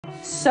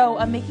So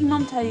I'm making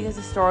Mom tell you guys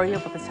a story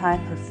about the time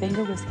her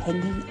finger was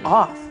hanging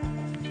off.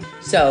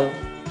 So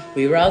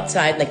we were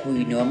outside like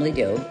we normally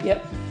do.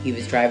 Yep. He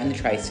was driving the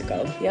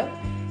tricycle. Yep.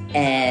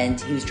 And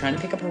he was trying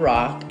to pick up a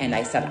rock, and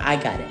I said, I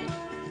got it.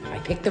 I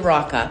picked the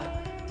rock up,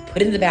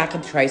 put it in the back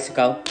of the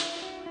tricycle.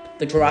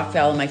 The rock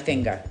fell on my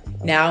finger.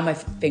 Now my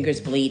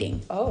finger's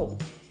bleeding. Oh.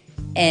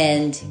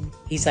 And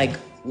he's like,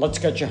 let's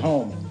get you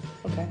home.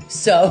 Okay.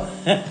 So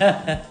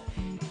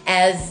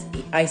as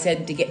I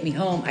said to get me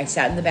home, I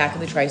sat in the back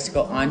of the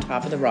tricycle on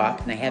top of the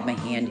rock, and I had my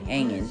hand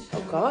hanging.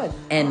 Oh, God.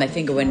 And my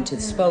finger went into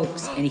the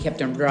spokes, and he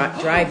kept on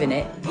driving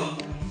it.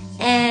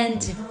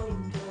 And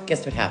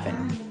guess what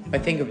happened? My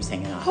finger was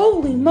hanging off.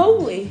 Holy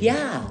moly.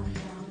 Yeah.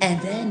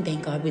 And then,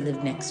 thank God, we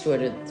lived next door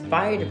to the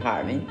fire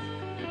department.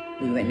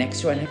 We went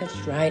next door, and I got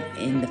to ride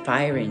in the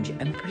fire engine.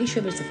 I'm pretty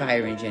sure it was the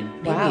fire engine.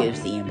 Maybe Wow. it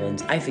was the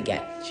ambulance. I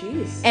forget.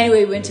 Jeez.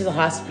 Anyway, we went to the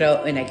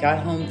hospital, and I got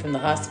home from the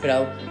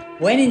hospital,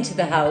 went into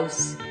the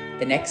house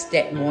the next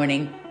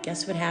morning.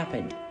 Guess what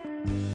happened?